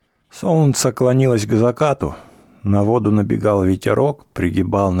Солнце клонилось к закату, на воду набегал ветерок,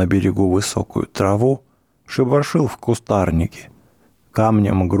 пригибал на берегу высокую траву, шебаршил в кустарнике.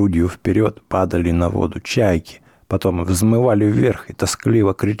 Камнем грудью вперед падали на воду чайки, потом взмывали вверх и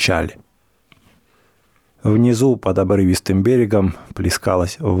тоскливо кричали. Внизу, под обрывистым берегом,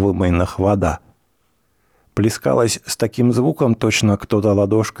 плескалась в вымойнах вода. Плескалась с таким звуком, точно кто-то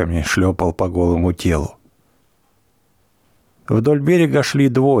ладошками шлепал по голому телу. Вдоль берега шли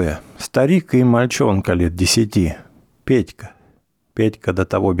двое, старик и мальчонка лет 10, Петька. Петька до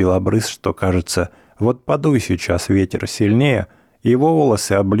того белобрыс, что, кажется, вот подуй сейчас ветер сильнее, его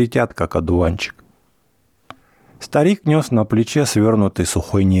волосы облетят, как одуванчик. Старик нес на плече свернутый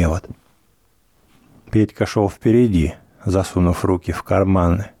сухой невод. Петька шел впереди, засунув руки в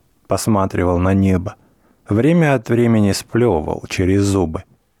карманы, посматривал на небо, время от времени сплевывал через зубы.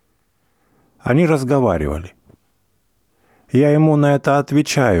 Они разговаривали. «Я ему на это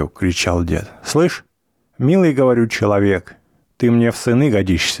отвечаю», — кричал дед. «Слышь, милый, говорю, человек, ты мне в сыны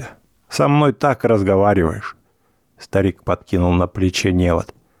годишься. Со мной так разговариваешь». Старик подкинул на плече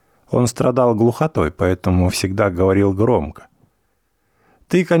невод. Он страдал глухотой, поэтому всегда говорил громко.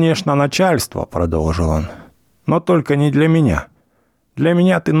 «Ты, конечно, начальство», — продолжил он, — «но только не для меня. Для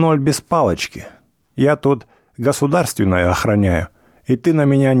меня ты ноль без палочки. Я тут государственное охраняю, и ты на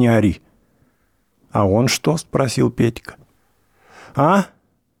меня не ори». «А он что?» — спросил Петька. «А?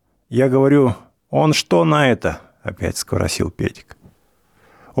 Я говорю, он что на это?» — опять спросил Петька.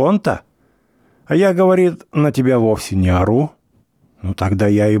 «Он-то? А я, говорит, на тебя вовсе не ору». «Ну тогда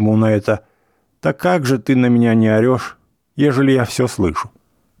я ему на это: так как же ты на меня не орешь, ежели я все слышу?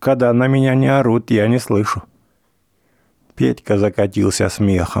 Когда на меня не орут, я не слышу». Петька закатился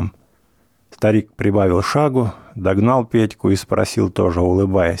смехом. Старик прибавил шагу, догнал Петьку и спросил, тоже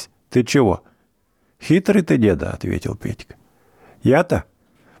улыбаясь: «Ты чего?» «Хитрый ты, деда», — ответил Петька. «Я-то?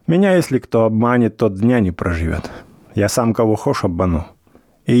 Меня, если кто обманет, тот дня не проживет. Я сам кого хошь обману.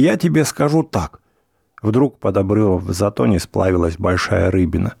 И я тебе скажу так». Вдруг под обрывом в затоне сплавилась большая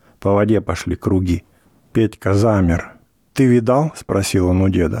рыбина. По воде пошли круги. Петька замер. «Ты видал?» — спросил он у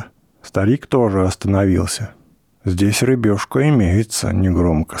деда. Старик тоже остановился. «Здесь рыбешка имеется», —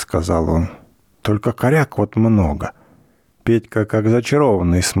 негромко сказал он. «Только коряк вот много». Петька, как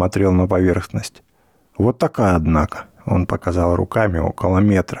зачарованный, смотрел на поверхность. «Вот такая, однако», — он показал руками, около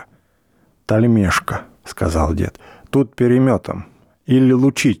метра. «Тальмешка», — сказал дед. «Тут переметом. Или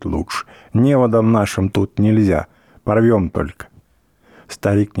лучить лучше. Неводом нашим тут нельзя. Порвем только».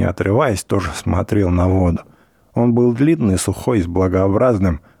 Старик, не отрываясь, тоже смотрел на воду. Он был длинный, сухой, с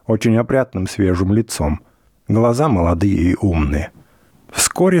благообразным, очень опрятным свежим лицом. Глаза молодые и умные.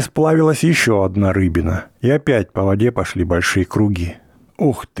 Вскоре сплавилась еще одна рыбина, и опять по воде пошли большие круги.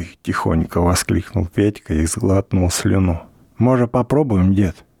 «Ух ты!» — тихонько воскликнул Петька и сглотнул слюну. «Может, попробуем,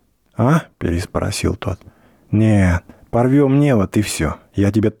 дед?» «А?» — переспросил тот. «Нет, порвем невод и все.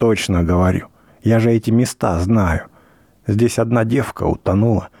 Я тебе точно говорю. Я же эти места знаю. Здесь одна девка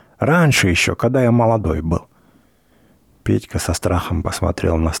утонула. Раньше еще, когда я молодой был». Петька со страхом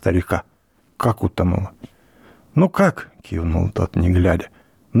посмотрел на старика. «Как утонула?» «Ну как?» — кивнул тот, не глядя.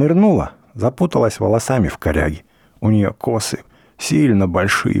 «Нырнула, запуталась волосами в коряге. У нее косы сильно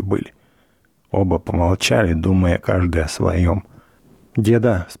большие были». Оба помолчали, думая каждый о своем.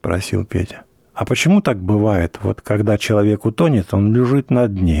 «Деда», — спросил Петя, — «а почему так бывает? Вот когда человек утонет, он лежит на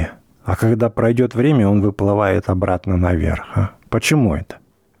дне, а когда пройдет время, он выплывает обратно наверх. А? Почему это?»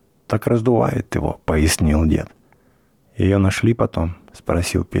 «Так раздувает его», — пояснил дед. «Ее нашли потом?» —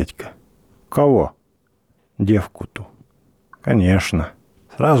 спросил Петька. «Кого?» «Девку ту». «Конечно.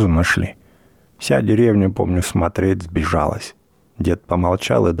 Сразу нашли. Вся деревня, помню, смотреть сбежалась». Дед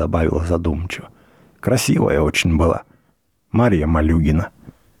помолчал и добавил задумчиво. «Красивая очень была. Марья Малюгина».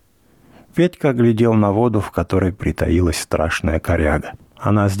 Петька глядел на воду, в которой притаилась страшная коряга.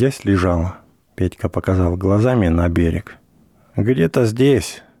 «Она здесь лежала?» Петька показал глазами на берег. «Где-то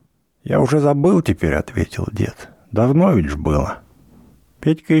здесь. Я уже забыл теперь», — ответил дед. «Давно ведь ж было».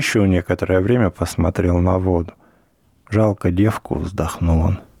 Петька еще некоторое время посмотрел на воду. «Жалко девку», — вздохнул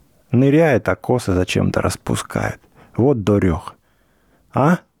он. «Ныряет, а косы зачем-то распускает. Вот дурех».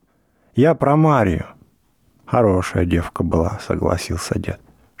 «А? Я про Марию». «Хорошая девка была», — согласился дед.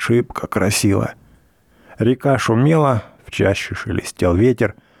 «Шибко красивая». Река шумела, в чаще шелестел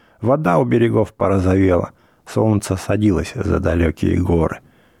ветер, вода у берегов порозовела, солнце садилось за далекие горы.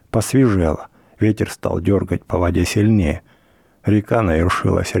 Посвежело, ветер стал дергать по воде сильнее. Река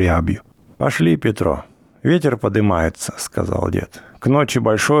навершилась рябью. «Пошли, Петро, ветер подымается», — сказал дед. «К ночи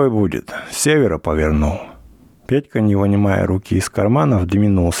большой будет, с севера повернул». Петька, не вынимая руки из карманов,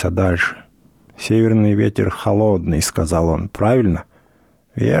 двинулся дальше. «Северный ветер холодный», — сказал он. «Правильно?»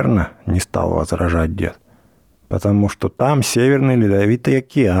 Верно, не стал возражать дед. Потому что там Северный Ледовитый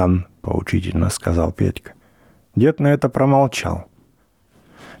океан, поучительно сказал Петька. Дед на это промолчал.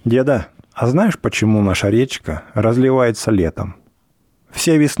 Деда, а знаешь, почему наша речка разливается летом?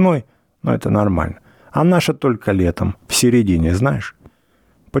 Все весной, но это нормально. А наша только летом, в середине, знаешь?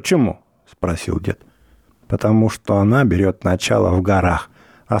 Почему? Спросил дед. Потому что она берет начало в горах.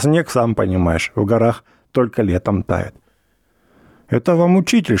 А снег, сам понимаешь, в горах только летом тает. Это вам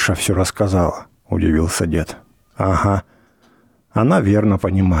учительша все рассказала, удивился дед. Ага, она верно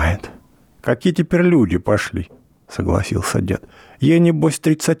понимает. Какие теперь люди пошли, согласился дед. Ей, небось,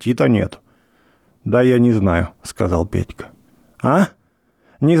 30-то нету. Да я не знаю, сказал Петька. А?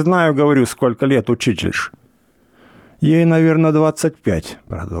 Не знаю, говорю, сколько лет учительш. Ей, наверное, 25,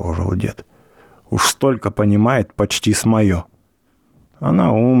 продолжил дед. Уж столько понимает, почти с моё.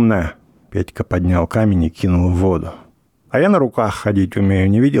 Она умная. Петька поднял камень и кинул в воду. А я на руках ходить умею,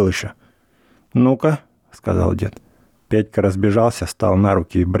 не видел еще? Ну-ка, сказал дед. Петька разбежался, встал на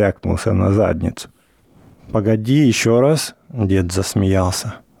руки и брякнулся на задницу. Погоди, еще раз, дед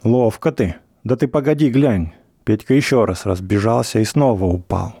засмеялся. Ловко ты. Да ты погоди, глянь. Петька еще раз разбежался и снова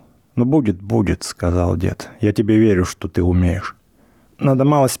упал. «Ну, будет», — сказал дед. «Я тебе верю, что ты умеешь». «Надо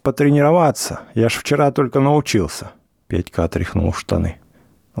малость потренироваться. Я ж вчера только научился». Петька отряхнул штаны.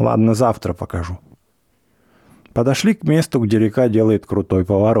 «Ладно, завтра покажу». Подошли к месту, где река делает крутой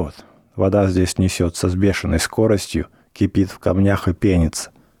поворот. Вода здесь несется с бешеной скоростью, кипит в камнях и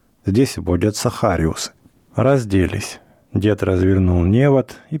пенится. Здесь водятся хариусы. Разделись. Дед развернул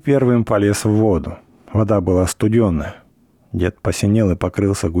невод и первым полез в воду. Вода была студеная. Дед посинел и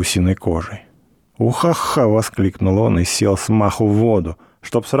покрылся гусиной кожей. «Уха-ха!» — воскликнул он и сел с маху в воду,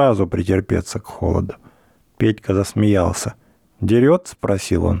 чтоб сразу претерпеться к холоду. Петька засмеялся. «Дерет?» —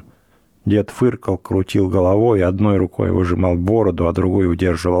 спросил он. Дед фыркал, крутил головой, одной рукой выжимал бороду, а другой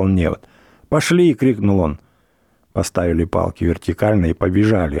удерживал невод. «Пошли!» — крикнул он. Поставили палки вертикально и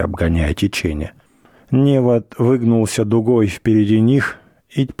побежали, обгоняя течение. Невод выгнулся дугой впереди них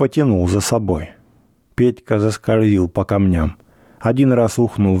и потянул за собой. Петька заскользил по камням. Один раз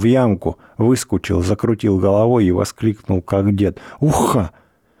ухнул в ямку, выскочил, закрутил головой и воскликнул, как дед. «Уха!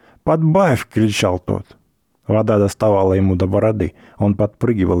 Подбавь!» — кричал тот. Вода доставала ему до бороды. Он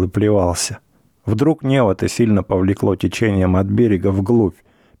подпрыгивал и плевался. Вдруг невод и сильно повлекло течением от берега вглубь.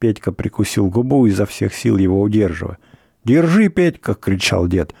 Петька прикусил губу, изо всех сил его удерживая. «Держи, Петька!» — кричал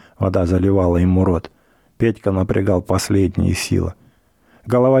дед. Вода заливала ему рот. Петька напрягал последние силы.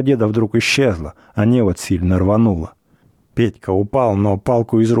 Голова деда вдруг исчезла, а невод сильно рвануло. Петька упал, но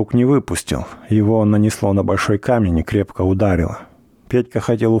палку из рук не выпустил. Его нанесло на большой камень и крепко ударило. Петька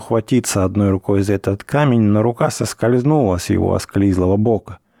хотел ухватиться одной рукой за этот камень, но рука соскользнула с его осклизлого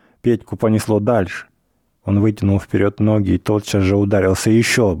бока. Петьку понесло дальше. Он вытянул вперед ноги и тотчас же ударился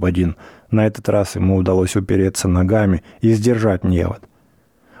еще об один. На этот раз ему удалось упереться ногами и сдержать невод.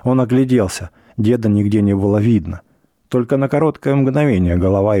 Он огляделся. Деда нигде не было видно. Только на короткое мгновение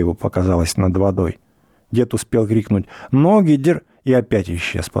голова его показалась над водой. Дед успел крикнуть «Ноги дер!» и опять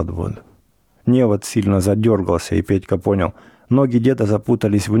исчез под воду. Невод сильно задергался, и Петька понял, ноги деда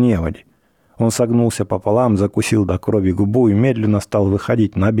запутались в неводе. Он согнулся пополам, закусил до крови губу и медленно стал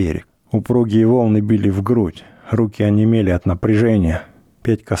выходить на берег. Упругие волны били в грудь, руки онемели от напряжения.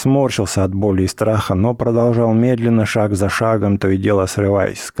 Петька сморщился от боли и страха, но продолжал медленно, шаг за шагом, то и дело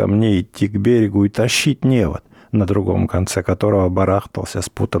срываясь с камней, идти к берегу и тащить невод, на другом конце которого барахтался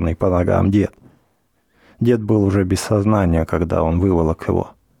спутанный по ногам дед. Дед был уже без сознания, когда он выволок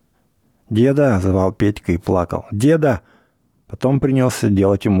его. «Деда!» — звал Петька и плакал. «Деда!» Потом принялся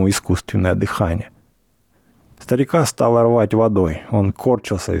делать ему искусственное дыхание. Старика стало рвать водой. Он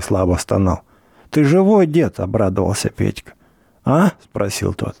корчился и слабо стонал. «Ты живой, дед?» — обрадовался Петька. «А?» —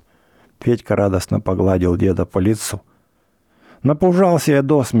 спросил тот. Петька радостно погладил деда по лицу. «Напужался я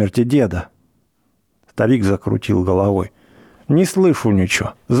до смерти, деда!» Старик закрутил головой. «Не слышу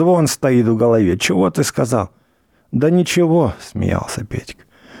ничего. Звон стоит в голове. Чего ты сказал?» «Да ничего», — смеялся Петька.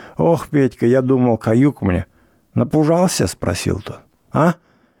 «Ох, Петька, я думал, каюк мне». «Напужался?» — спросил тот. «А?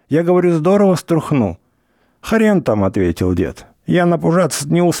 Я говорю, здорово струхнул». «Хрен там», — ответил дед. «Я напужаться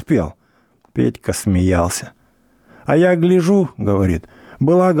не успел». Петька смеялся. «А я гляжу», — говорит, —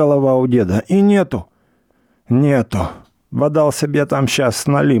 «была голова у деда, и нету». «Нету. Бодал себе там сейчас с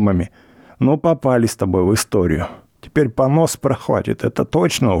налимами. Ну, попали с тобой в историю. Теперь понос прохватит, это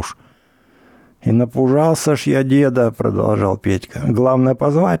точно уж». «И напужался ж я деда», — продолжал Петька. «Главное,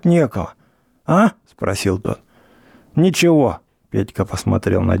 позвать некого». «А?» — спросил тот. «Ничего». Петька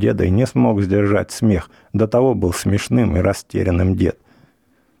посмотрел на деда и не смог сдержать смех. До того был смешным и растерянным дед.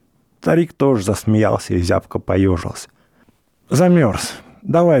 Старик тоже засмеялся и зябко поежился. «Замерз.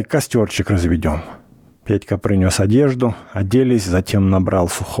 давай костерчик разведем». Петька принес одежду, оделись, затем набрал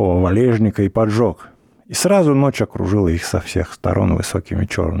сухого валежника и поджег. И сразу ночь окружила их со всех сторон высокими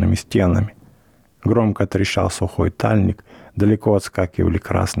черными стенами. Громко трещал сухой тальник, далеко отскакивали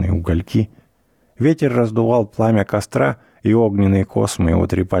красные угольки. Ветер раздувал пламя костра, и огненные космы его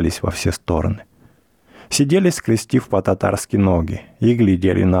трепались во все стороны. Сидели, скрестив по-татарски ноги, и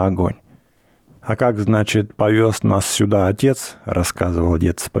глядели на огонь. «А как, значит, повез нас сюда отец?» — рассказывал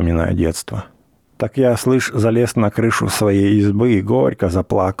дед, вспоминая детство. «Так я, слышь, залез на крышу своей избы и горько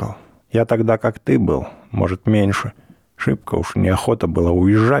заплакал. Я тогда как ты был, может, меньше. Шибко уж неохота было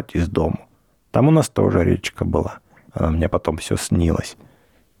уезжать из дому. Там у нас тоже речка была. Она мне потом все снилась».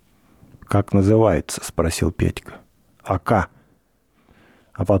 «Как называется?» — спросил Петька. «Ака».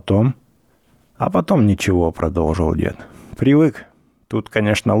 «А потом?» «А потом ничего», — продолжил дед. «Привык. Тут,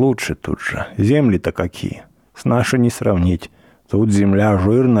 конечно, лучше тут же. Земли-то какие. С нашей не сравнить. Тут земля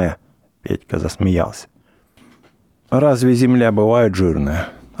жирная». Петька засмеялся. «Разве земля бывает жирная?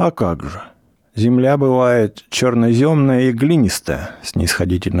 А как же? Земля бывает черноземная и глинистая», —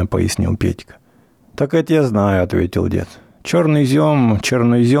 снисходительно пояснил Петька. «Так это я знаю», — ответил дед. «Чернозем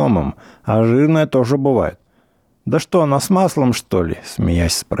черноземом, а жирная тоже бывает». «Да что, она с маслом, что ли?» —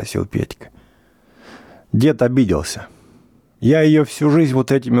 смеясь спросил Петька. Дед обиделся. «Я ее всю жизнь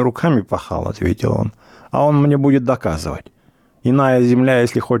вот этими руками пахал», — ответил он. «А он мне будет доказывать. Иная земля,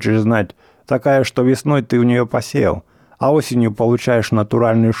 если хочешь знать, такая, что весной ты в нее посеял, а осенью получаешь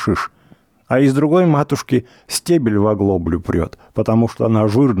натуральный шиш. А из другой матушки стебель в оглоблю прет, потому что она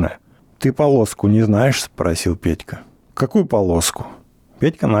жирная». «Ты полоску не знаешь?» — спросил Петька. «Какую полоску?»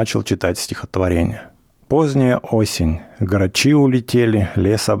 Петька начал читать стихотворение. «Поздняя осень, грачи улетели,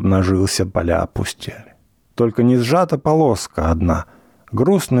 лес обнажился, поля опустели. Только не сжата полоска одна.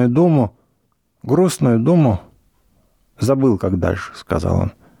 Грустную думу... Забыл, как дальше», — сказал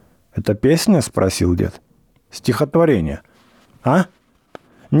он. «Это песня?» — спросил дед. «Стихотворение». «А?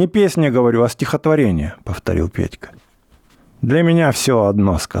 Не песня, говорю, а стихотворение», — повторил Петька. «Для меня все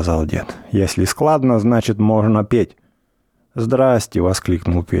одно», — сказал дед. «Если складно, значит, можно петь». «Здрасте», —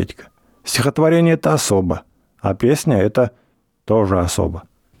 воскликнул Петька. «Стихотворение — это особо, а песня — это тоже особо».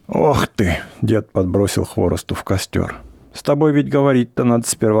 «Ох ты!» — дед подбросил хворосту в костер. «С тобой ведь говорить-то надо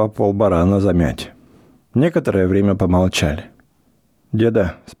сперва полбарана замять». Некоторое время помолчали.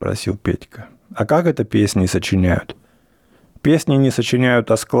 «Деда», — спросил Петька, — «а как это песни сочиняют?» «Песни не сочиняют,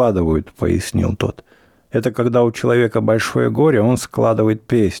 а складывают», — пояснил тот. «Это когда у человека большое горе, он складывает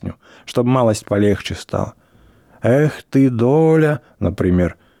песню, чтобы малость полегче стало. «Эх ты, доля»,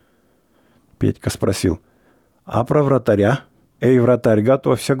 например». Петька спросил: «А про вратаря? Эй, вратарь,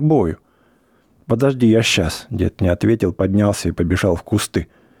 готовься к бою». «Подожди, я сейчас», — дед не ответил, поднялся и побежал в кусты.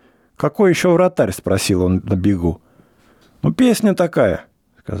 «Какой еще вратарь?» — спросил он на бегу. «Ну, песня такая»,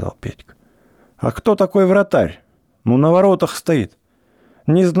 — сказал Петька. «А кто такой вратарь? Ну, на воротах стоит».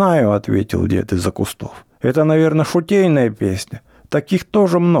 «Не знаю», — ответил дед из-за кустов. «Это, наверное, шутейная песня. Таких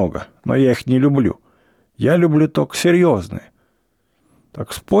тоже много, но я их не люблю. Я люблю только серьезные».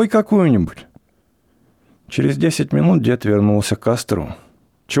 «Так спой какую-нибудь». Через 10 минут дед вернулся к костру.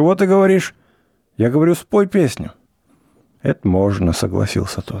 «Чего ты говоришь?» «Я говорю, спой песню». «Это можно», —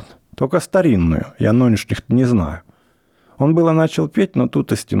 согласился тот. «Только старинную, я нынешних не знаю». Он было начал петь, но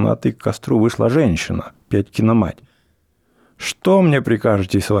тут из темноты к костру вышла женщина, Петькина мать. «Что мне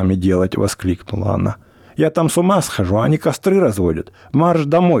прикажете с вами делать?» — воскликнула она. «Я там с ума схожу, они костры разводят. Марш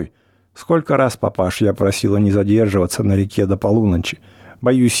домой!» «Сколько раз, папаш, я просила не задерживаться на реке до полуночи.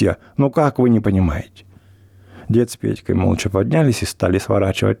 Боюсь я, ну как вы не понимаете?» Дед с Петькой молча поднялись и стали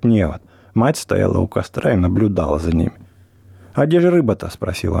сворачивать невод. Мать стояла у костра и наблюдала за ними. «А где же рыба-то?» —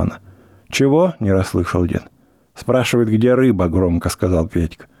 спросила она. «Чего?» — не расслышал дед. «Спрашивает, где рыба?» — громко сказал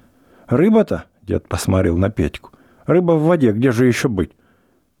Петька. «Рыба-то?» — дед посмотрел на Петьку. «Рыба в воде, где же еще быть?»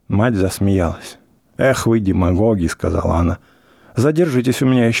 Мать засмеялась. «Эх вы, демагоги!» — сказала она. «Задержитесь у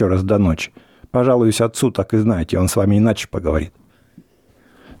меня еще раз до ночи. Пожалуюсь отцу, так и знаете, он с вами иначе поговорит».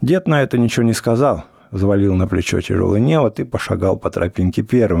 Дед на это ничего не сказал, взвалил на плечо тяжелый невод и пошагал по тропинке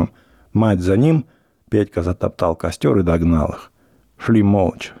первым. Мать за ним, Петька затоптал костер и догнал их. Шли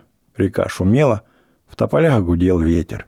молча. Река шумела, в тополях гудел ветер.